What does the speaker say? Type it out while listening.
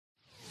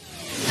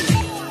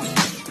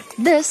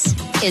This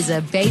is a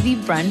Baby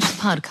Brunch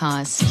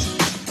podcast.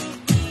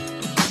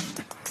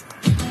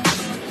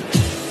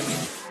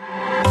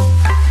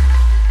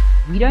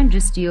 We don't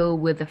just deal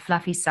with the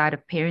fluffy side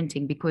of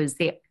parenting because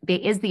there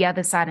is the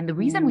other side. And the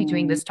reason we're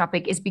doing this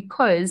topic is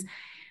because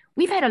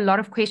we've had a lot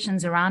of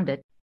questions around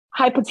it.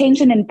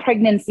 Hypertension in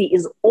pregnancy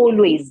is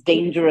always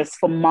dangerous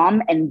for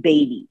mom and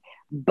baby,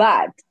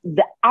 but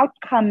the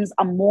outcomes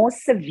are more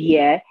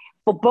severe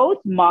for both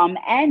mom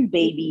and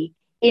baby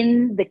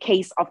in the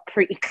case of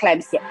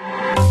preeclampsia.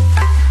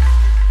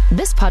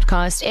 This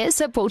podcast is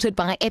supported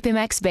by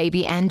Epimax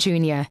Baby and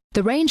Junior.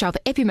 The range of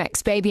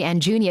Epimax Baby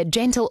and Junior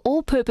gentle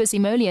all-purpose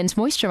emollient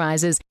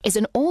moisturizers is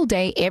an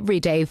all-day,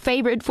 everyday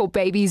favorite for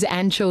babies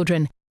and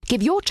children.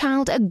 Give your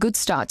child a good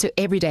start to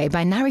every day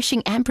by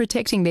nourishing and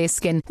protecting their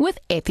skin with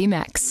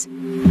Epimax.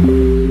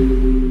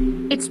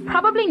 It's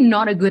probably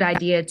not a good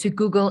idea to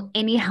Google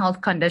any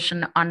health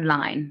condition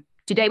online.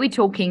 Today we're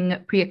talking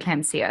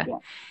preeclampsia. Yeah.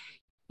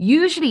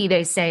 Usually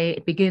they say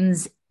it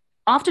begins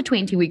after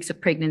 20 weeks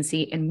of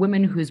pregnancy in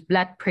women whose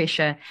blood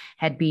pressure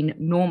had been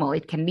normal.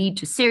 It can lead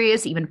to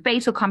serious, even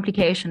fatal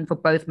complication for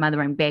both mother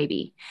and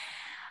baby.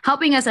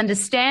 Helping us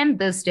understand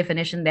this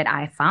definition that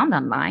I found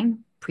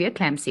online,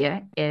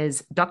 preeclampsia,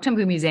 is Dr.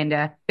 Mpumi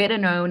Zenda, better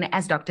known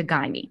as Dr.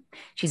 Gynae.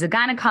 She's a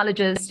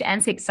gynecologist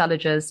and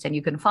sexologist, and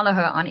you can follow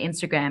her on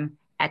Instagram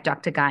at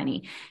Dr.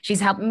 Gynae. She's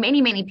helped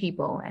many, many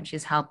people, and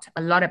she's helped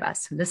a lot of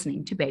us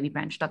listening to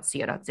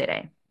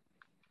babybrunch.co.za.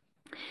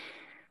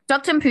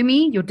 Dr.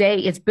 Mpumi, your day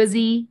is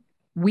busy.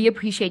 We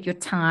appreciate your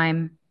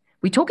time.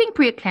 We're talking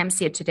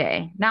preeclampsia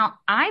today. Now,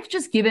 I've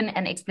just given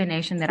an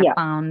explanation that I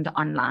found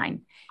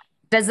online.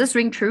 Does this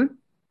ring true?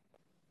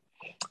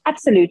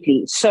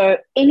 Absolutely. So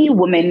any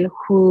woman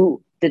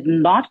who did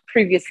not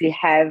previously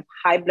have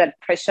high blood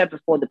pressure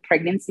before the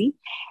pregnancy,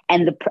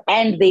 and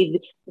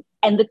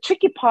the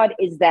tricky part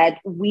is that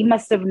we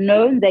must have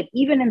known that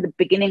even in the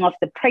beginning of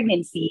the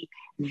pregnancy,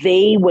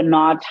 they were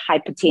not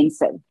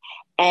hypertensive.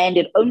 And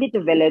it only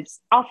develops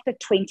after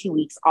 20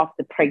 weeks of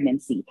the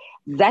pregnancy.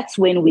 That's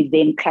when we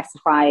then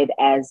classify it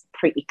as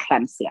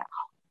preeclampsia.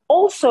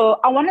 Also,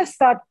 I want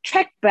to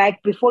track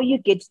back before you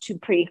get to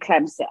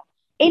preeclampsia.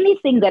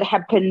 Anything that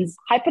happens,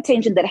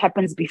 hypertension that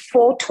happens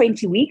before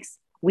 20 weeks,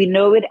 we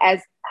know it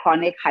as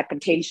chronic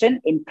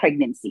hypertension in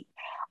pregnancy.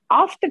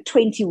 After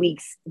 20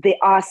 weeks, there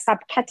are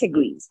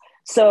subcategories.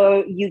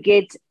 So you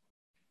get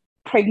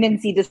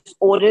pregnancy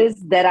disorders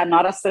that are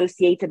not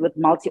associated with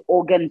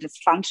multi-organ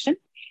dysfunction.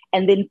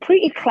 And then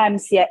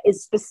preeclampsia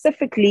is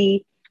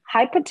specifically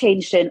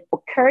hypertension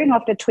occurring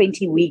after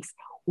 20 weeks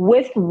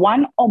with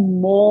one or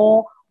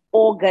more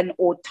organ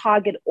or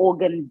target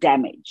organ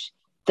damage.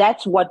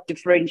 That's what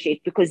differentiates,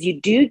 because you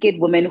do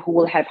get women who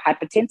will have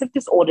hypertensive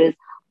disorders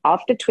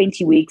after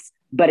 20 weeks,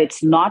 but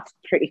it's not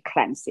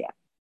preeclampsia.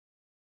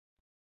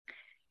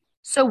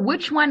 So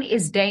which one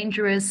is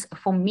dangerous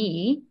for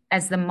me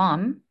as the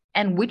mom,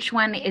 and which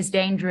one is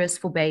dangerous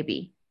for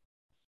baby?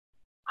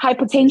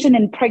 Hypertension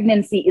in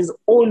pregnancy is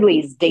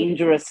always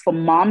dangerous for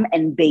mom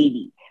and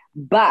baby,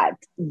 but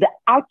the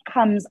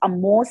outcomes are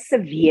more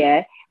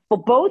severe for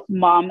both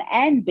mom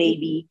and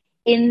baby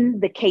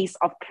in the case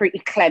of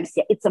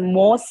preeclampsia. It's a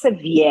more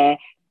severe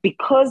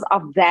because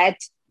of that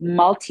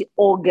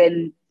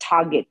multi-organ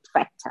target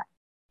factor.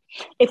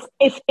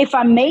 If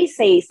I may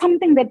say,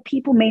 something that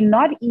people may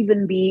not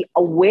even be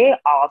aware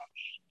of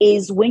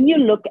is when you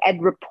look at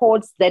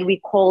reports that we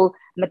call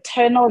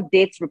maternal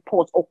death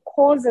reports, or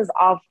causes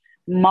of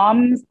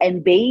moms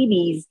and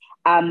babies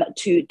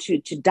to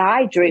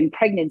die during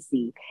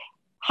pregnancy,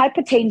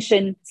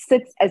 hypertension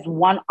sits as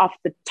one of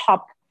the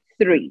top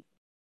 3.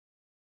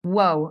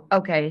 Whoa.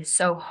 Okay.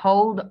 So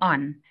hold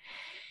on.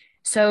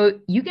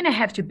 So you're going to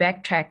have to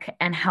backtrack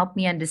and help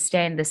me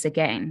understand this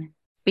again,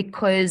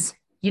 because,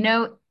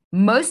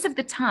 most of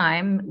the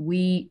time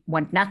we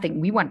want nothing.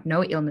 We want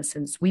no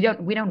illnesses. We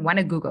don't want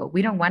to Google.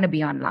 We don't want to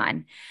be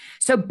online.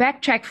 So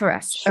backtrack for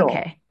us. Sure.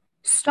 Okay.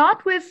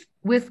 Start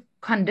with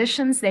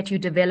conditions that you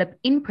develop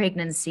in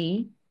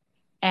pregnancy,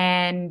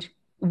 and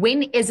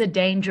when is it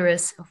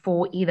dangerous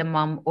for either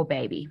mom or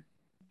baby?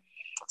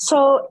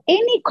 So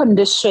any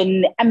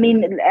condition,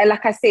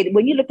 like I said,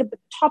 when you look at the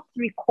top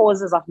 3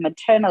 causes of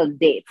maternal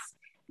deaths,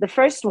 the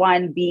first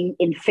one being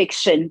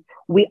infection,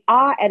 we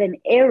are at an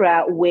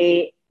era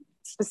where,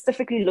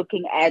 specifically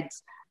looking at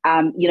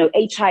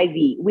HIV,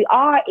 we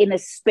are in a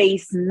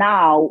space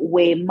now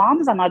where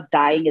moms are not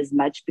dying as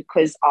much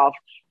because of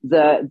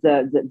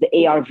the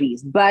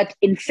ARVs, but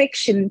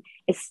infection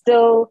is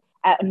still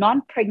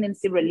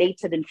non-pregnancy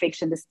related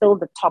infection is still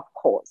the top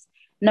cause.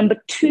 Number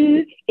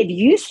 2, it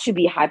used to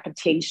be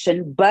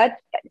hypertension, but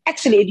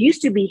actually it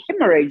used to be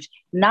hemorrhage.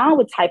 Now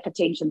it's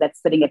hypertension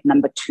that's sitting at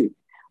number 2,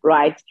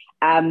 right?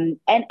 And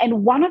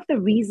one of the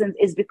reasons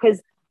is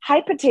because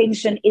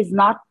hypertension is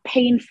not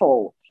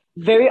painful.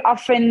 Very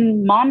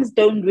often moms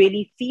don't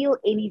really feel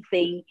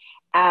anything,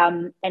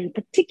 and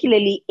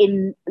particularly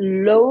in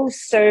low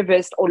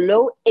service or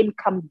low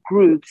income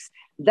groups,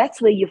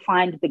 that's where you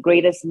find the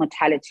greatest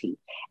mortality.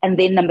 And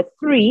then number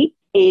 3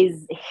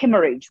 is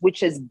hemorrhage,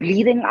 which is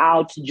bleeding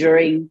out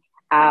during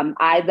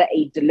either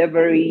a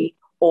delivery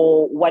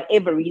or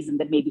whatever reason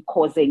that may be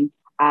causing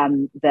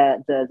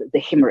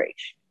the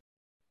hemorrhage.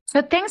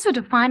 So thanks for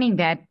defining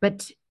that,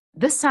 but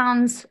this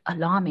sounds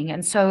alarming.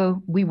 And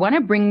so we want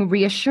to bring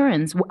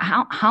reassurance.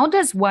 How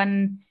does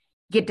one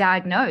get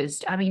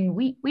diagnosed? I mean,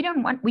 we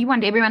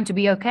want everyone to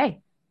be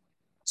okay.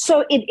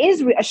 So it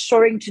is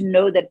reassuring to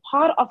know that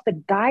part of the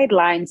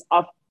guidelines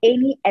of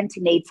any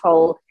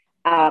antenatal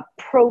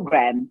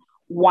program,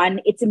 one,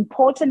 it's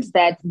important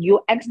that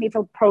your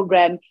antenatal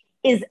program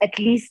is at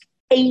least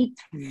 8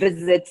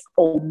 visits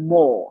or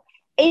more.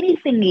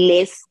 Anything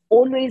less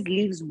always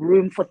leaves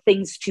room for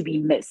things to be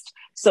missed.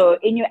 So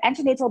in your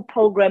antenatal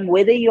program,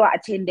 whether you are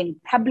attending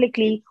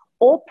publicly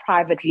or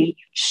privately,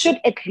 should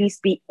at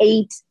least be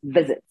 8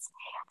 visits.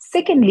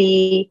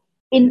 Secondly,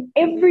 in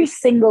every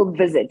single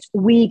visit,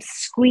 we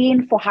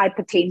screen for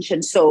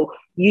hypertension. So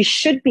you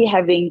should be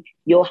having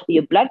your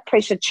blood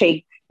pressure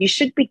checked. You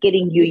should be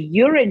getting your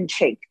urine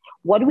checked.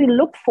 What we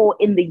look for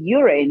in the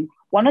urine,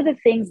 one of the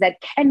things that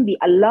can be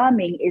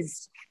alarming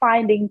is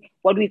finding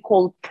what we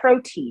call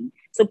protein.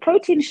 So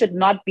protein should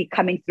not be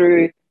coming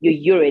through your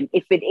urine.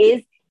 If it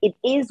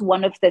is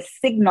one of the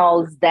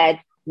signals that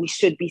we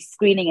should be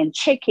screening and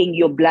checking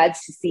your blood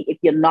to see if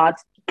you're not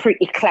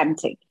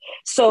preeclamptic.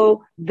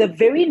 So the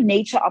very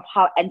nature of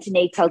how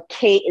antenatal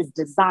care is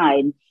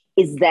designed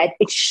is that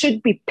it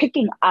should be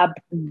picking up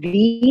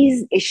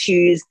these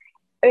issues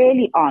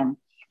early on.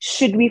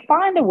 Should we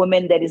find a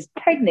woman that is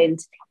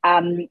pregnant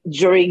with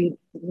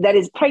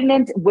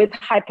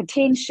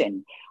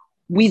hypertension,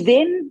 we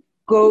then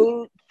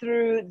go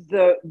through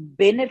the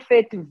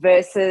benefit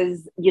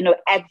versus,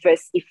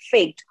 adverse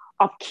effect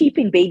of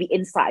keeping baby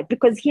inside.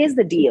 Because here's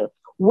the deal.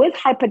 With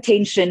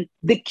hypertension,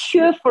 the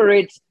cure for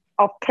it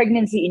of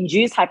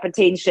pregnancy-induced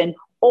hypertension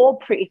or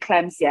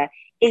preeclampsia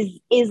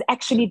is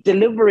actually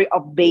delivery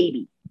of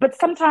baby. But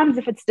sometimes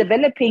if it's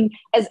developing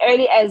as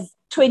early as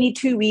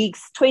 22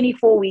 weeks,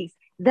 24 weeks,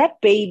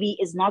 that baby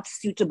is not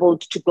suitable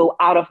to go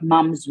out of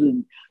mom's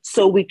womb.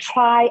 So we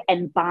try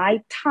and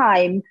buy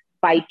time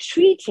by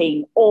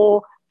treating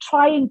or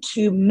trying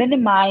to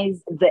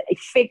minimize the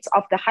effects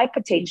of the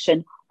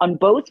hypertension on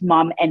both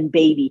mom and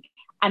baby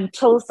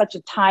until such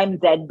a time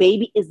that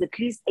baby is at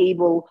least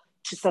able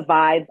to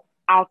survive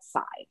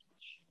outside.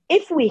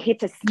 If we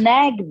hit a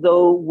snag,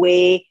 though,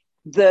 where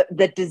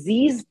the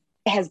disease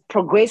has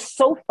progressed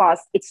so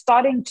fast, it's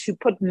starting to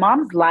put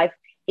mom's life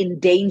in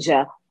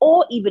danger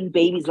or even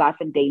baby's life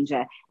in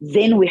danger,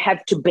 then we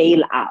have to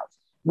bail out.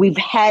 We've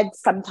had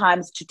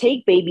sometimes to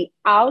take baby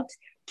out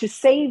to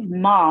save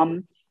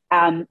mom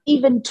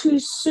even too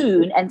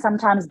soon, and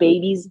sometimes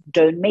babies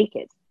don't make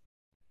it.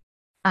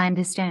 I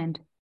understand.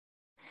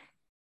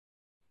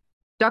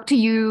 Doctor,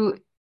 you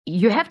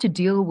have to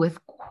deal with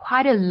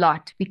quite a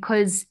lot,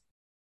 because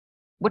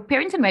what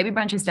Parenting Baby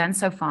Brunch has done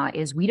so far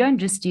is we don't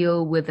just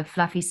deal with the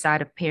fluffy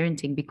side of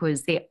parenting,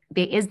 because there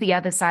is the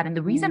other side. And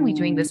the reason we're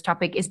doing this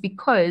topic is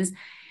because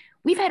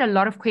we've had a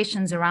lot of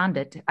questions around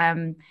it.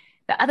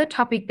 The other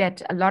topic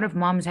that a lot of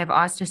moms have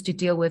asked us to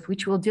deal with,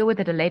 which we'll deal with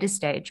at a later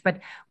stage, but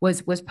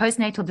was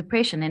postnatal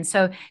depression. And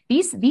so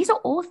these are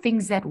all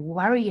things that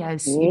worry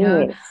us,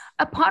 Yes.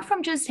 apart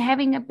from just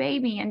having a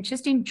baby and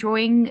just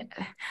enjoying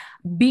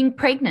being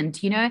pregnant.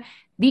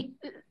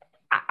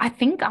 I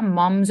think our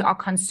moms are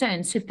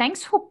concerned. So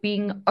thanks for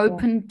being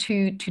open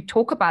to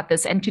talk about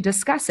this and to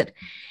discuss it.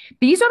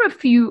 These are a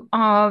few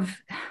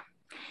of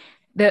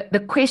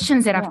the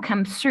questions that have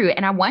come through,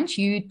 and I want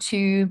you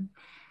to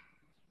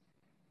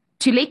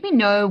let me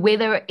know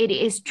whether it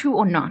is true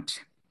or not.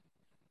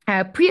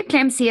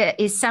 Preeclampsia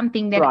is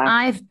something that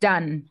I've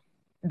done,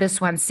 this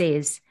one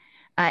says.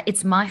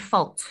 It's my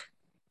fault.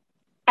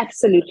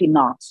 Absolutely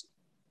not.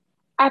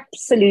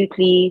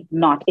 Absolutely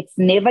not. It's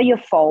never your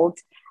fault.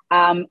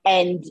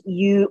 And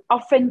you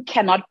often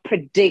cannot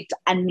predict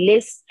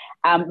unless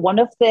one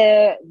of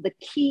the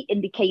key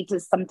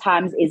indicators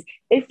sometimes is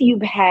if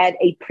you've had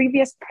a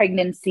previous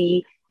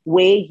pregnancy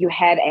where you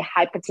had a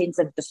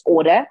hypertensive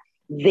disorder,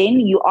 then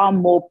you are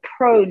more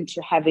prone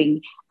to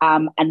having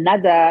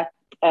another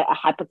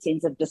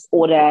hypertensive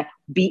disorder,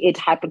 be it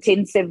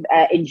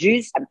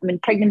pregnancy-induced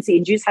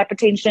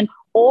hypertension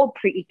or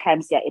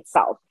preeclampsia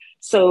itself.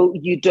 So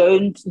you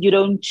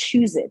don't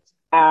choose it.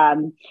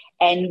 And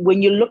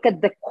when you look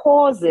at the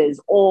causes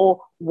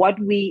or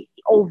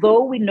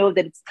although we know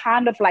that it's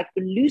kind of like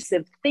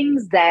elusive,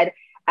 things that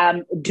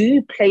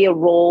do play a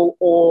role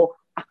or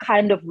are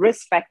kind of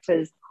risk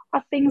factors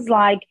are things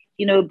like,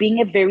 being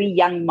a very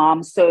young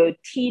mom, so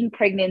teen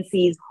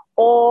pregnancies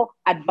or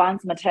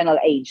advanced maternal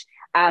age,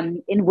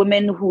 in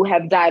women who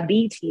have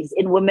diabetes,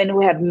 in women who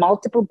have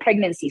multiple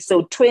pregnancies,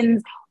 so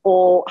twins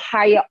or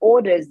higher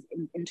orders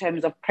in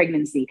terms of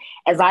pregnancy.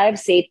 As I have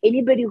said,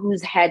 anybody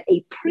who's had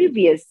a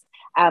previous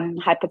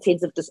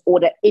hypertensive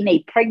disorder in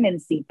a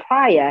pregnancy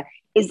prior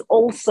is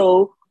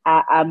also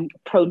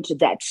prone to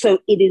that. So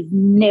it is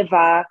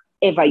never,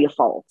 ever your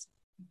fault.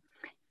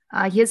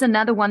 Here's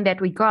another one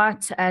that we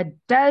got.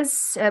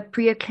 Does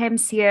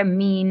preeclampsia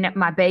mean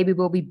my baby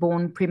will be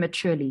born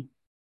prematurely?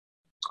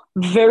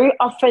 Very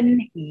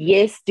often,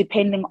 yes,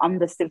 depending on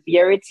the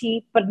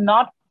severity, but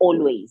not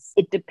always.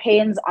 It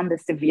depends on the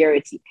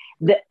severity.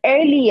 The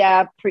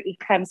earlier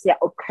preeclampsia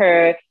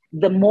occur,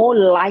 the more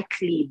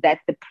likely that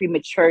the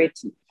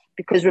prematurity.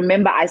 Because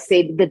remember, I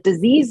said the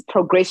disease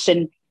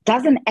progression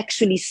doesn't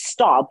actually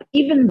stop,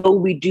 even though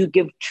we do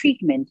give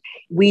treatment,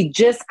 we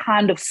just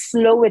kind of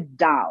slow it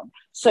down.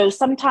 So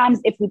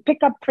sometimes if we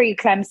pick up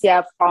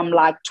preeclampsia from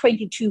like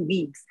 22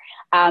 weeks,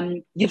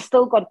 you've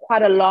still got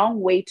quite a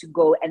long way to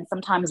go. And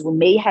sometimes we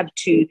may have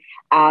to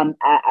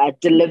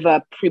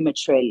deliver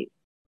prematurely.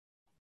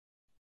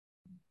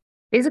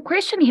 There's a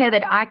question here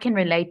that I can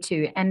relate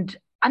to. And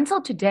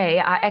until today,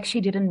 I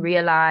actually didn't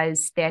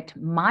realize that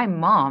my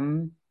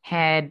mom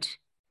had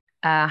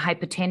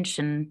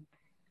hypertension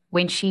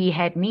when she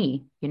had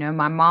me. You know,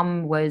 my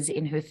mom was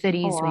in her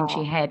 30s when she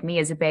Oh, had me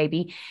as a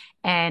baby.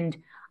 And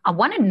I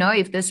want to know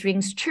if this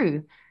rings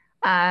true.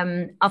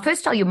 I'll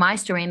first tell you my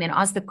story and then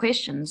ask the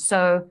question.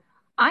 So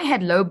I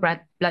had low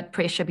blood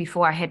pressure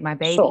before I had my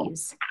sure.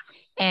 babies.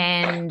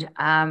 And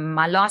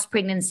my last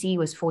pregnancy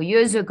was 4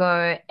 years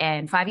ago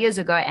and 5 years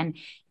ago.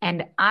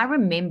 And I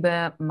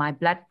remember my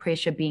blood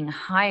pressure being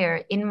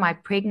higher in my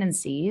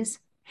pregnancies,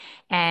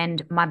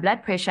 and my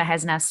blood pressure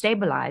has now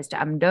stabilized.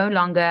 I no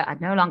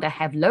longer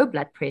have low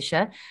blood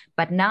pressure,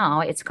 but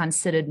now it's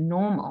considered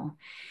normal.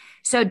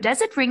 So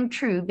does it ring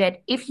true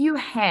that if you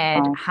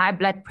had Oh, high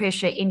blood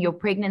pressure in your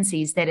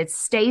pregnancies, that it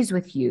stays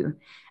with you,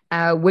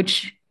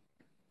 which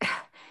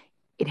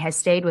it has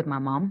stayed with my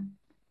mom.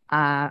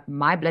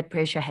 My blood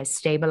pressure has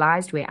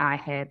stabilized where I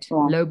had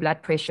sure. low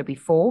blood pressure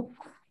before.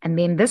 And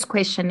then this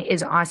question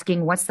is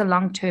asking, what's the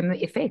long-term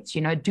effects?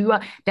 You know,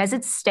 does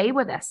it stay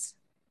with us?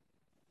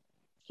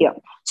 Yeah.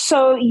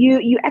 So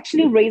you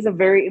actually raise a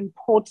very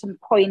important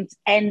point,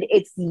 and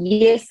it's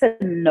yes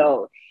and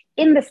no,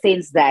 in the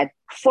sense that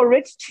for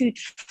it to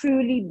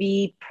truly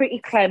be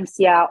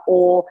preeclampsia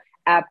or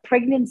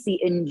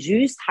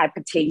pregnancy-induced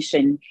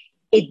hypertension,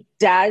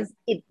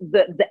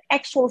 the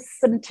actual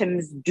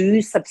symptoms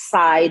do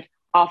subside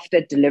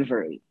after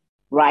delivery,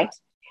 right?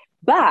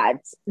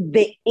 But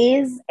there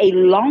is a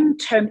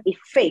long-term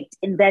effect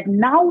in that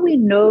now we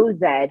know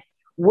that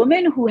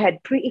women who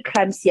had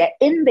preeclampsia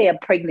in their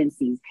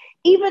pregnancies,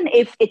 even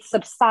if it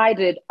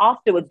subsided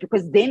afterwards,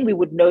 because then we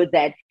would know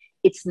that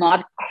it's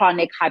not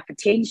chronic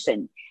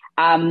hypertension,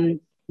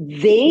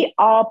 they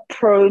are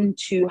prone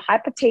to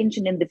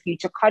hypertension in the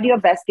future,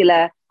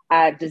 cardiovascular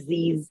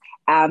disease.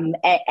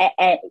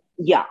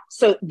 Yeah,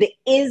 so there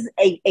is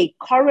a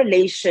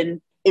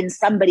correlation in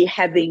somebody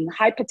having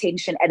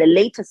hypertension at a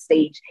later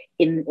stage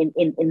in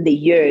the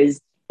years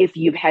if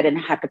you've had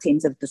an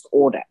hypertensive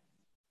disorder.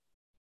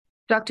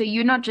 Doctor,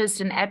 you're not just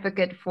an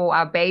advocate for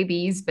our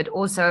babies, but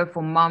also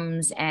for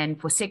moms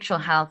and for sexual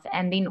health.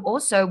 And then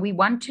also, we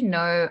want to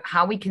know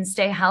how we can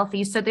stay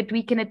healthy so that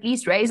we can at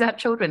least raise our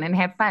children and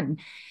have fun.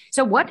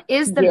 So, what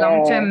is the long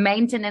Yeah, term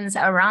maintenance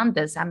around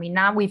this? I mean,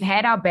 now we've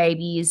had our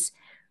babies,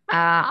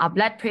 our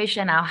blood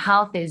pressure and our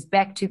health is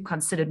back to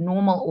considered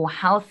normal or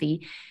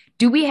healthy.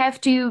 Do we have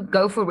to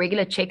go for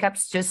regular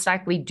checkups just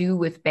like we do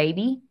with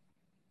baby?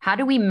 How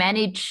do we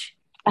manage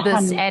a this,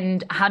 hundred,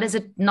 and how does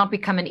it not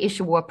become an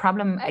issue or a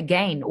problem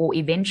again or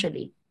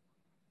eventually?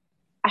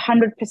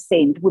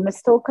 100%. We must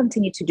still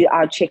continue to do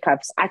our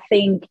checkups. I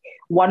think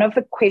one of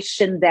the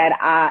questions that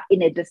are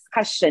in a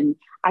discussion,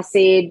 I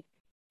said,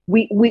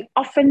 we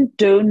often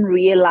don't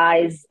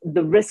realize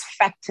the risk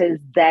factors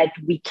that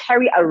we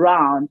carry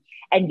around.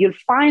 And you'll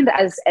find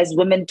us as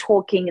women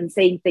talking and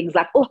saying things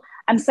like, oh,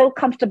 I'm so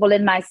comfortable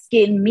in my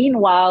skin.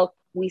 Meanwhile,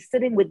 we're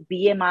sitting with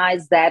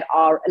BMIs that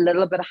are a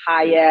little bit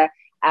higher,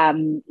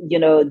 than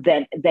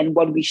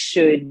what we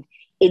should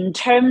in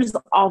terms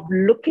of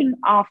looking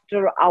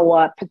after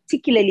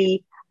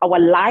particularly our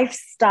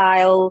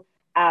lifestyle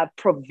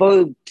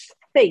provoked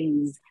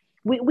things.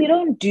 We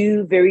don't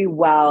do very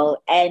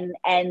well,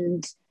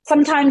 and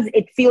sometimes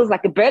it feels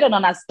like a burden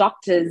on us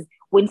doctors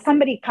when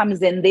somebody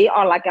comes in. They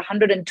are like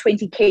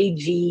 120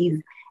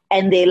 kgs,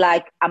 and they're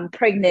like, "I'm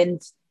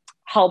pregnant,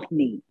 help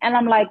me," and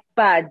I'm like,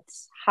 "But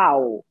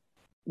how?"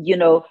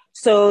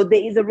 So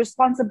there is a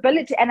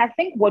responsibility, and I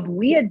think what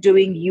we are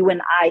doing, you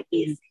and I,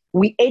 is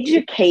we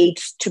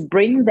educate to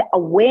bring the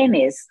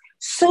awareness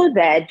so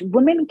that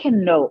women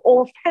can know,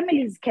 or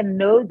families can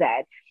know,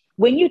 that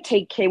when you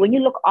take care, when you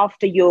look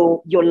after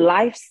your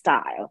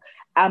lifestyle,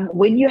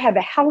 when you have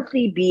a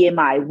healthy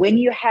BMI, when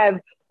you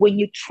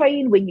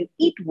train, when you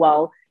eat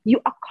well,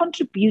 you are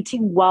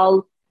contributing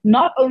well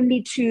not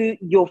only to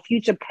your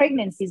future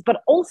pregnancies,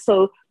 but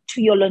also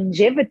to your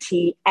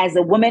longevity as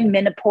a woman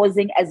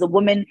menopausing, as a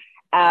woman,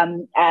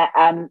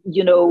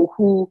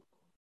 who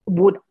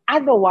would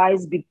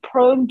otherwise be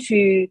prone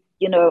to,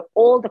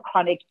 all the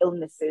chronic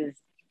illnesses,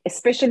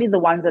 especially the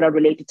ones that are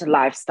related to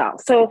lifestyle.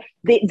 So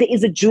there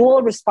is a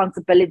dual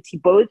responsibility,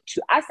 both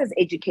to us as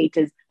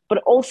educators, but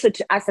also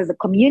to us as a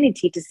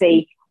community to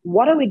say,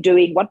 what are we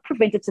doing? What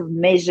preventative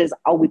measures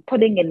are we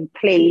putting in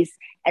place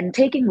and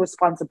taking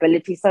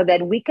responsibility so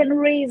that we can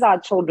raise our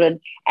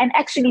children and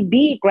actually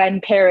be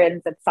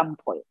grandparents at some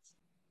point?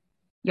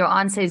 Your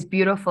answer is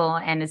beautiful,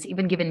 and it's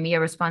even given me a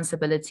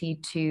responsibility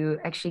to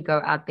actually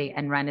go out there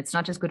and run. It's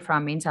not just good for our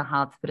mental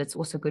health, but it's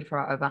also good for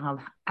our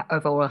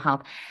overall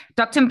health.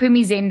 Dr.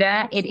 Mpumi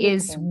Zenda, it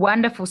is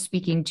wonderful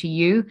speaking to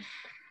you.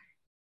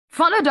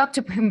 Follow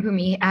Dr.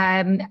 Mpumi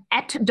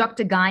at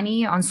Dr.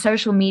 Gynae on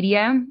social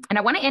media. And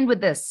I want to end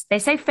with this. They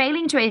say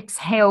failing to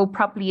exhale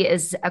properly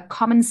is a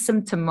common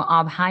symptom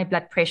of high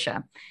blood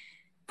pressure.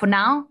 For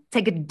now,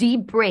 take a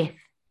deep breath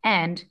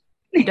and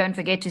don't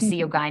forget to see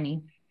your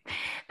gynae.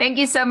 Thank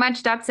you so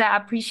much, Doctor. I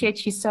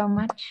appreciate you so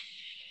much.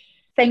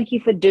 Thank you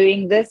for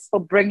doing this, for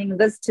bringing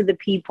this to the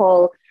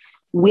people.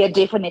 We are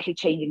definitely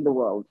changing the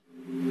world.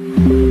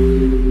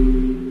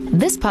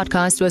 This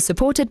podcast was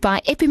supported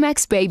by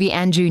Epimax Baby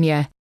and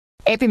Junior.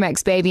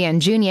 Epimax Baby and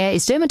Junior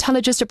is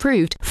dermatologist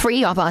approved,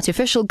 free of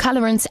artificial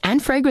colorants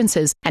and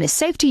fragrances, and is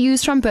safe to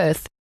use from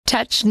birth.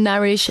 Touch,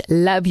 nourish,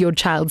 love your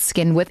child's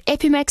skin with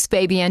Epimax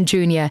Baby and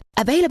Junior.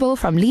 Available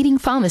from leading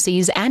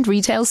pharmacies and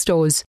retail stores.